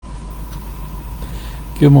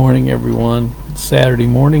Good morning, everyone. It's Saturday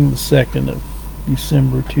morning, the 2nd of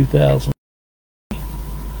December 2000.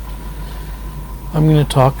 I'm going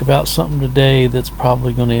to talk about something today that's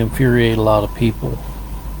probably going to infuriate a lot of people.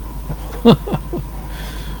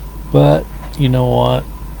 But you know what?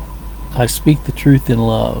 I speak the truth in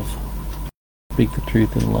love. Speak the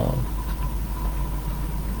truth in love.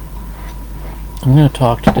 I'm going to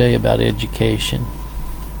talk today about education.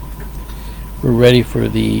 We're ready for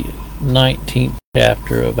the 19th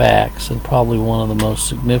chapter of Acts, and probably one of the most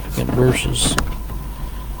significant verses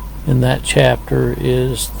in that chapter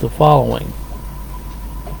is the following,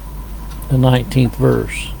 the 19th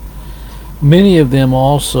verse. Many of them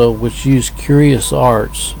also which used curious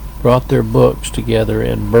arts brought their books together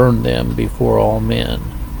and burned them before all men.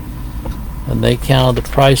 And they counted the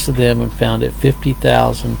price of them and found it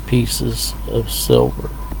 50,000 pieces of silver.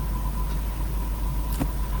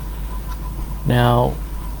 Now,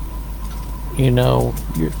 you know,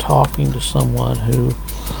 you're talking to someone who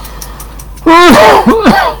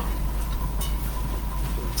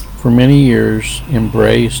for many years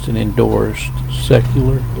embraced and endorsed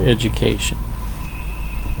secular education.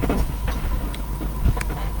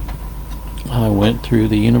 I went through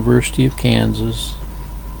the University of Kansas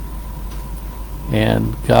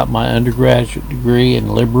and got my undergraduate degree in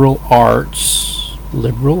liberal arts,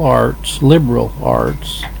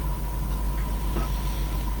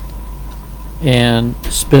 and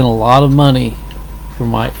spent a lot of money for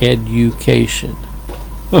my education.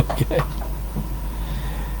 Okay.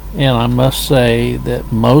 And I must say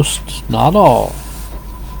that most, not all,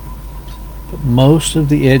 but most of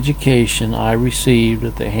the education I received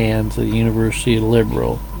at the hands of the University of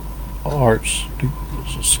Liberal Arts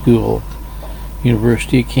School,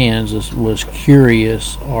 University of Kansas, was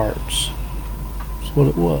curious arts. That's what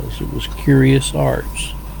it was. It was curious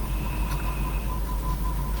arts.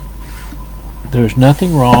 There's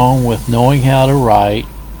nothing wrong with knowing how to write,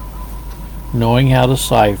 knowing how to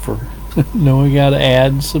cipher, knowing how to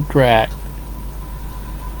add and subtract.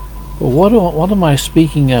 But what am I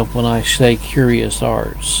speaking of when I say curious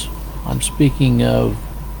arts? I'm speaking of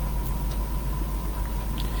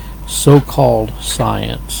so-called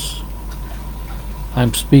science.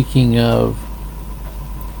 I'm speaking of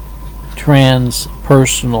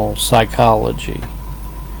transpersonal psychology,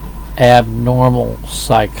 abnormal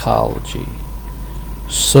psychology,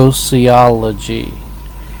 sociology,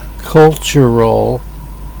 cultural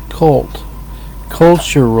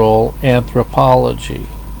anthropology,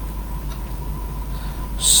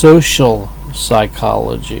 social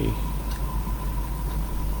psychology,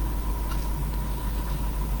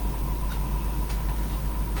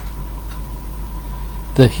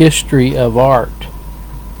 the history of art,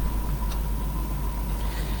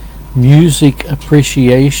 music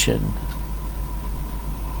appreciation,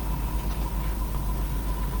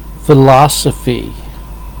 philosophy.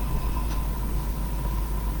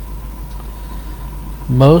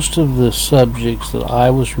 Most of the subjects that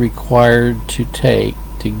I was required to take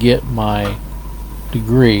to get my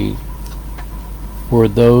degree were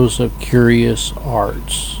those of curious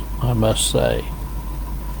arts, I must say.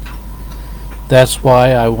 That's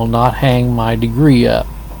why I will not hang my degree up.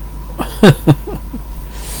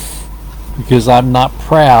 Because I'm not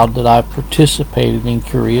proud that I've participated in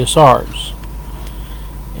curious arts.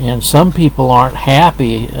 And some people aren't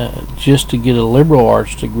happy just to get a liberal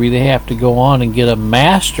arts degree. They have to go on and get a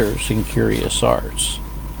master's in curious arts.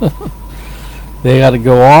 They got to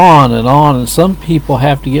go on, and some people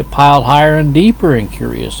have to get piled higher and deeper in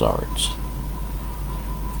curious arts.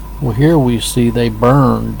 Well, here we see they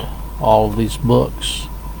burned all of these books.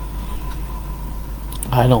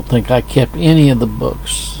 I don't think I kept any of the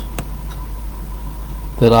books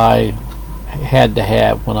that I had to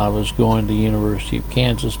have when I was going to the University of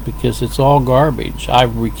Kansas, because it's all garbage.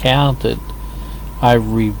 I've rejected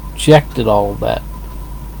all of that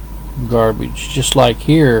garbage. Just like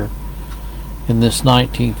here in this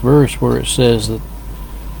 19th verse, where it says that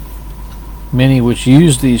many which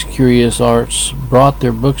used these curious arts brought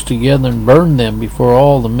their books together and burned them before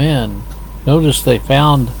all the men. Notice they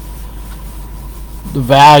found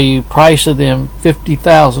the price of them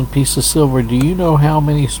 50,000 pieces of silver. Do you know how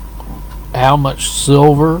much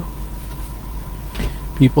silver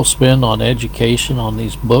people spend on education, on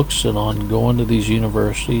these books, and on going to these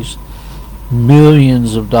universities?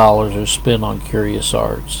 Millions of dollars are spent on curious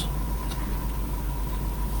arts.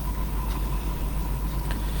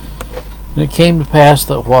 And it came to pass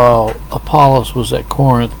that while Apollos was at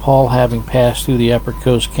Corinth, Paul, having passed through the upper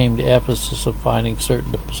coast, came to Ephesus, and finding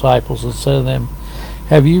certain disciples, and said to them,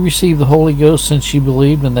 Have you received the Holy Ghost since you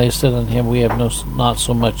believed? And they said unto him, We have not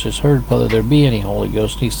so much as heard whether there be any Holy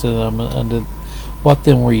Ghost. And he said unto What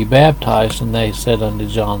then were ye baptized? And they said, unto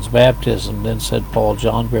John's baptism. Then said Paul,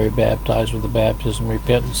 John very baptized with the baptism of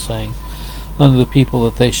repentance, saying unto the people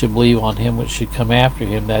that they should believe on him which should come after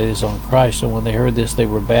him, that is, on Christ. And when they heard this, they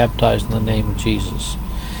were baptized in the name of Jesus.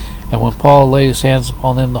 And when Paul laid his hands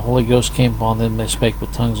upon them, the Holy Ghost came upon them. They spake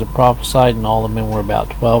with tongues and prophesied, and all the men were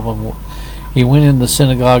about 12. And he went in the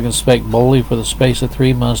synagogue and spake boldly for the space of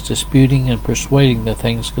 3 months, disputing and persuading the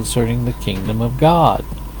things concerning the kingdom of God.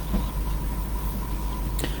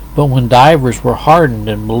 But when divers were hardened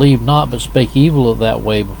and believed not, but spake evil of that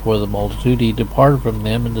way before the multitude, he departed from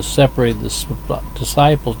them, and separated the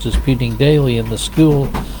disciples, disputing daily in the school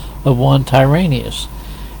of one Tyrannus.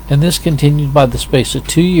 And this continued by the space of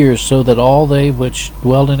 2 years, so that all they which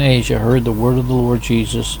dwelt in Asia heard the word of the Lord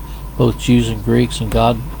Jesus, both Jews and Greeks. And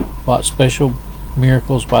God wrought special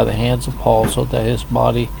miracles by the hands of Paul, so that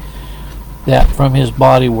from his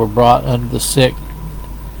body were brought unto the sick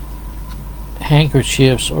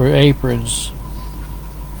handkerchiefs or aprons,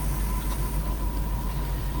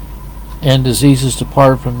 and diseases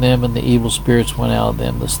departed from them, and the evil spirits went out of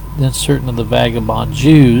them. Then certain of the vagabond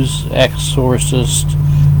Jews, exorcists,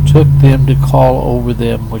 took them to call over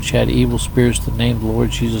them which had evil spirits the name of the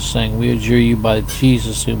Lord Jesus, saying, We adjure you by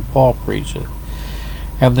Jesus whom Paul preacheth.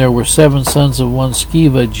 And there were 7 sons of one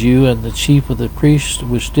Sceva, a Jew, and the chief of the priests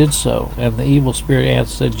which did so. And the evil spirit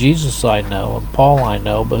answered, Jesus I know, and Paul I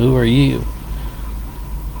know, but who are you?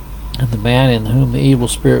 And the man in whom the evil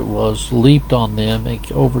spirit was leaped on them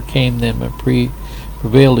and overcame them and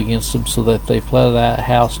prevailed against them, so that they fled out of that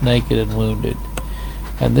house naked and wounded.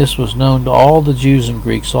 And this was known to all the Jews and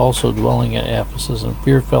Greeks also dwelling at Ephesus, and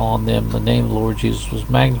fear fell on them. The name of the Lord Jesus was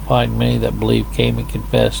magnified, and many that believed came and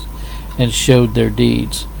confessed and showed their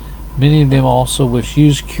deeds. Many of them also which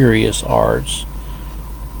used curious arts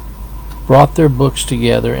brought their books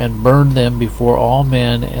together and burned them before all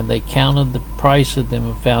men, and they counted the price of them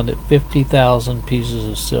and found it 50,000 pieces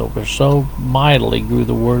of silver. So mightily grew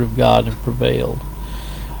the word of God and prevailed.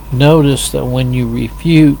 Notice that when you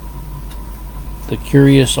refute the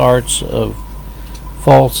curious arts of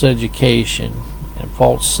false education and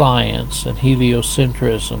false science and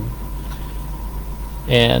heliocentrism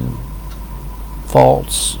and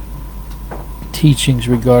false teachings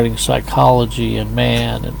regarding psychology and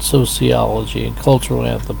man and sociology and cultural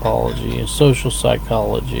anthropology and social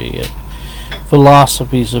psychology and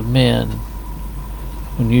philosophies of men,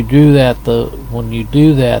 when you do that,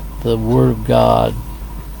 the word of God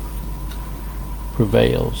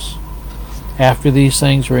prevails. After these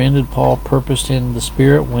things were ended, Paul purposed in the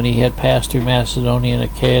Spirit, when he had passed through Macedonia and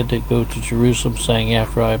Achaia, to go to Jerusalem, saying,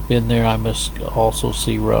 After I have been there, I must also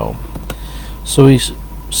see Rome. So he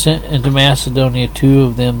sent into Macedonia 2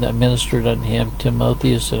 of them that ministered unto him,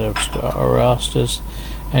 Timotheus and Erastus,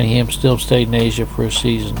 and he himself stayed in Asia for a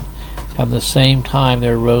season. At the same time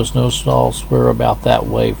there arose no small stir about that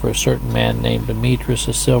way, for a certain man named Demetrius,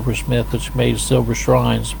 a silversmith, which made silver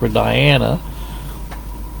shrines for Diana,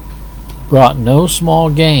 brought no small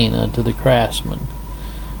gain unto the craftsmen,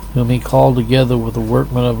 whom he called together with the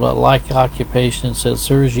workmen of a like occupation, and said,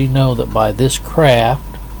 Sirs, ye know that by this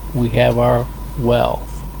craft we have our wealth.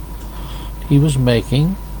 He was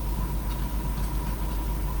making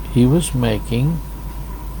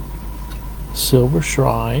silver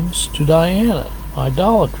shrines to Diana,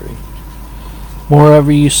 idolatry.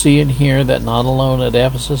 Moreover, you see and hear that not alone at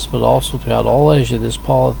Ephesus, but also throughout all Asia, this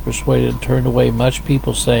Paul hath persuaded and turned away much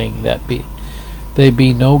people, saying that they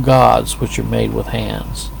be no gods which are made with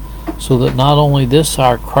hands. So that not only this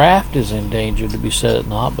our craft is in danger to be set at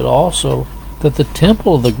naught, but also that the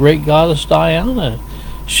temple of the great goddess Diana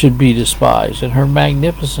should be despised, and her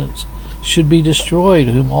magnificence should be destroyed,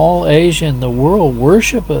 whom all Asia and the world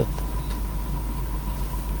worshipeth.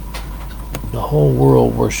 The whole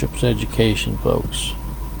world worships education, folks.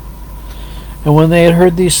 And when they had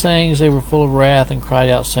heard these things, they were full of wrath, and cried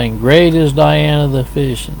out, saying, Great is Diana of the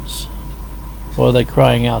Ephesians. What are they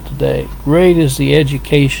crying out today? Great is the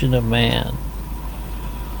education of man.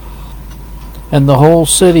 And the whole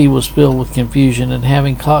city was filled with confusion. And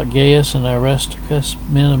having caught Gaius and Aristarchus,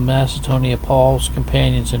 men of Macedonia, Paul's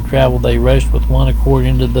companions, and traveled, they rushed with one accord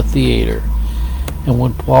into the theater. And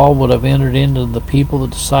when Paul would have entered into the people, the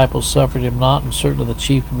disciples suffered him not, and certain of the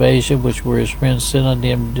chief of Asia, which were his friends, sent unto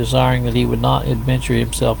him, desiring that he would not adventure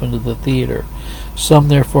himself into the theater. Some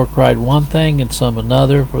therefore cried one thing, and some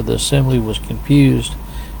another, for the assembly was confused,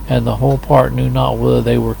 and the whole part knew not whither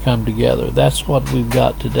they were come together. That's what we've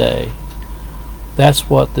got today. That's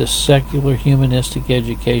what this secular humanistic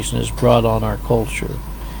education has brought on our culture,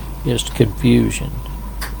 is confusion.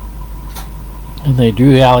 And they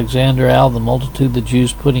drew Alexander out of the multitude, the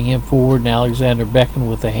Jews putting him forward, and Alexander beckoned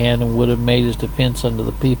with the hand and would have made his defense unto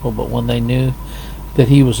the people. But when they knew that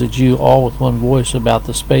he was a Jew, all with one voice about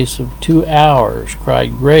the space of 2 hours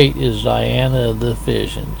cried, Great is Diana of the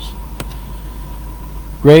Ephesians.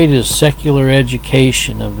 Great is secular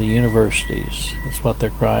education of the universities. That's what they're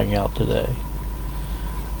crying out today.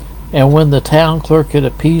 And when the town clerk had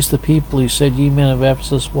appeased the people, he said, Ye men of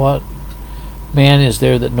Ephesus, what man is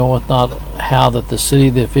there that knoweth not how that the city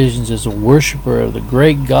of the Ephesians is a worshipper of the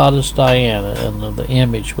great goddess Diana, and of the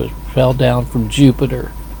image which fell down from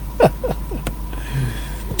Jupiter?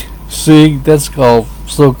 Seeing, that's called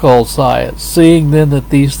so-called science. Seeing then that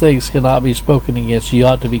these things cannot be spoken against, ye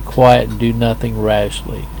ought to be quiet and do nothing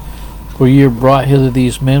rashly. For ye have brought hither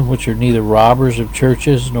these men which are neither robbers of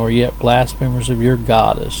churches, nor yet blasphemers of your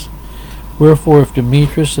goddess. Wherefore, if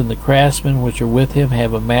Demetrius and the craftsmen which are with him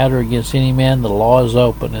have a matter against any man, the law is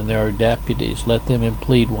open, and there are deputies. Let them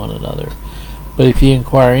implead one another. But if ye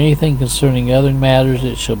inquire anything concerning other matters,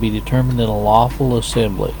 it shall be determined in a lawful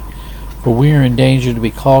assembly. For we are in danger to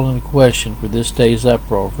be called into question for this day's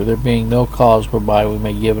uproar, for there being no cause whereby we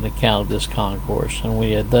may give an account of this concourse. And when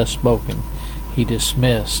he had thus spoken, he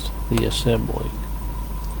dismissed the assembly.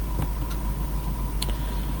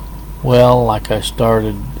 Well, like when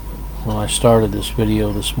I started this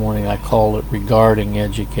video this morning, I called it Regarding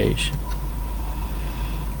Education.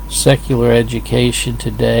 Secular education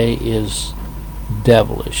today is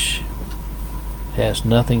devilish. It has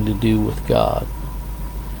nothing to do with God.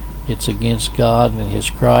 It's against God and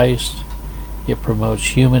His Christ. It promotes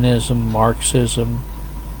humanism, Marxism,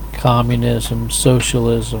 communism,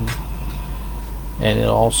 socialism, and it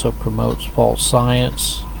also promotes false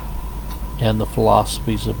science and the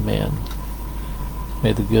philosophies of men.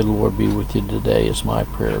 May the good Lord be with you today is my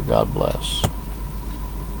prayer. God bless.